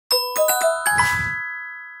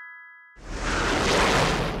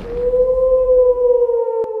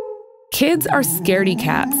Kids are scaredy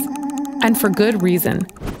cats, and for good reason.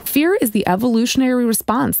 Fear is the evolutionary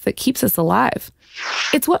response that keeps us alive.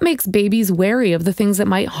 It's what makes babies wary of the things that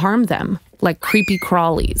might harm them, like creepy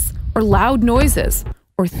crawlies, or loud noises,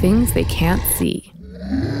 or things they can't see.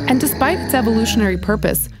 And despite its evolutionary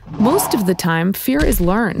purpose, most of the time, fear is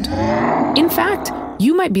learned. In fact,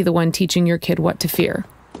 you might be the one teaching your kid what to fear.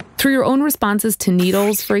 Through your own responses to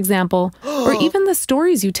needles, for example, or even the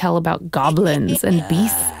stories you tell about goblins and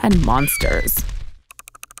beasts and monsters.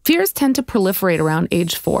 Fears tend to proliferate around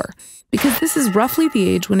age 4, because this is roughly the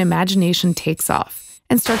age when imagination takes off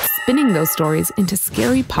and starts spinning those stories into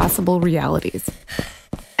scary possible realities.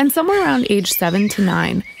 And somewhere around age 7 to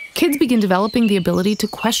 9, kids begin developing the ability to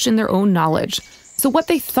question their own knowledge, so what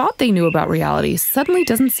they thought they knew about reality suddenly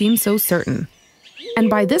doesn't seem so certain. And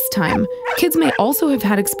by this time, kids may also have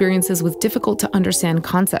had experiences with difficult-to-understand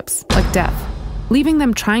concepts, like death, leaving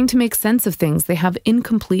them trying to make sense of things they have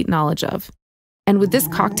incomplete knowledge of. And with this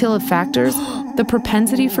cocktail of factors, the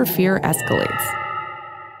propensity for fear escalates.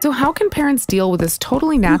 So how can parents deal with this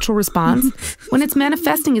totally natural response when it's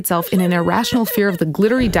manifesting itself in an irrational fear of the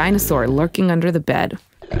glittery dinosaur lurking under the bed?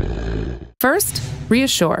 First,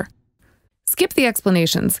 reassure. Skip the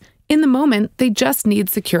explanations. In the moment, they just need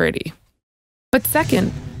security. But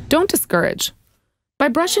second, don't discourage. By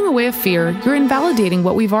brushing away a fear, you're invalidating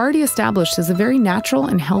what we've already established as a very natural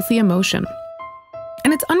and healthy emotion.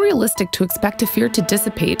 And it's unrealistic to expect a fear to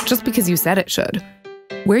dissipate just because you said it should.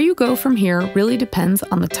 Where you go from here really depends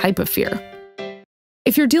on the type of fear.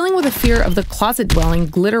 If you're dealing with a fear of the closet-dwelling,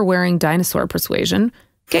 glitter-wearing dinosaur persuasion,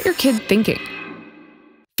 get your kid thinking.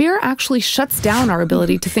 Fear actually shuts down our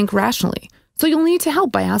ability to think rationally, so you'll need to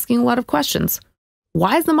help by asking a lot of questions.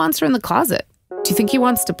 Why is the monster in the closet? Do you think he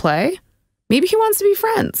wants to play? Maybe he wants to be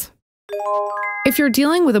friends. If you're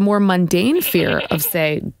dealing with a more mundane fear of,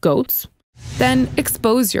 say, goats, then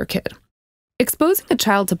expose your kid. Exposing a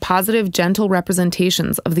child to positive, gentle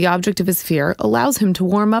representations of the object of his fear allows him to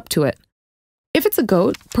warm up to it. If it's a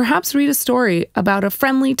goat, perhaps read a story about a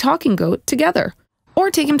friendly talking goat together, or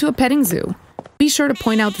take him to a petting zoo. Be sure to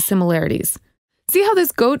point out the similarities. See how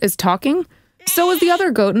this goat is talking? So is the other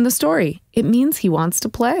goat in the story. It means he wants to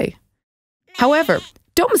play. However,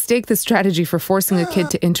 don't mistake this strategy for forcing a kid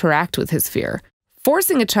to interact with his fear.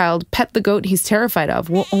 Forcing a child pet the goat he's terrified of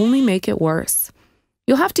will only make it worse.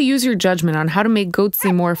 You'll have to use your judgment on how to make goats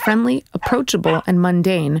seem more friendly, approachable, and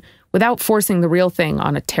mundane without forcing the real thing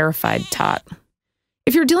on a terrified tot.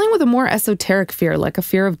 If you're dealing with a more esoteric fear like a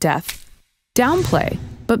fear of death, downplay,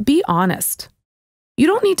 but be honest. You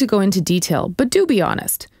don't need to go into detail, but do be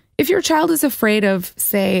honest. If your child is afraid of,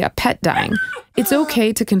 say, a pet dying, it's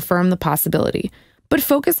okay to confirm the possibility, but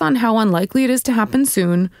focus on how unlikely it is to happen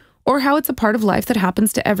soon, or how it's a part of life that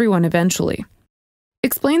happens to everyone eventually.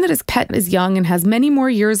 Explain that his pet is young and has many more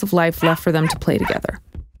years of life left for them to play together.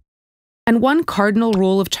 And one cardinal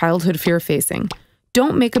rule of childhood fear-facing: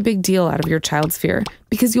 don't make a big deal out of your child's fear,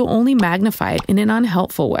 because you'll only magnify it in an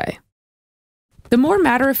unhelpful way. The more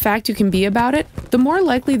matter-of-fact you can be about it, the more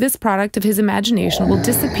likely this product of his imagination will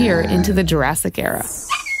disappear into the Jurassic era.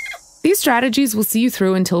 These strategies will see you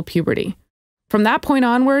through until puberty. From that point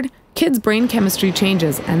onward, kids' brain chemistry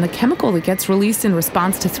changes, and the chemical that gets released in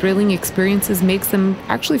response to thrilling experiences makes them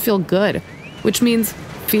actually feel good, which means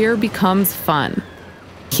fear becomes fun.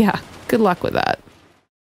 Yeah, good luck with that.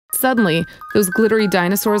 Suddenly, those glittery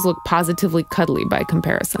dinosaurs look positively cuddly by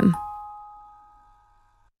comparison.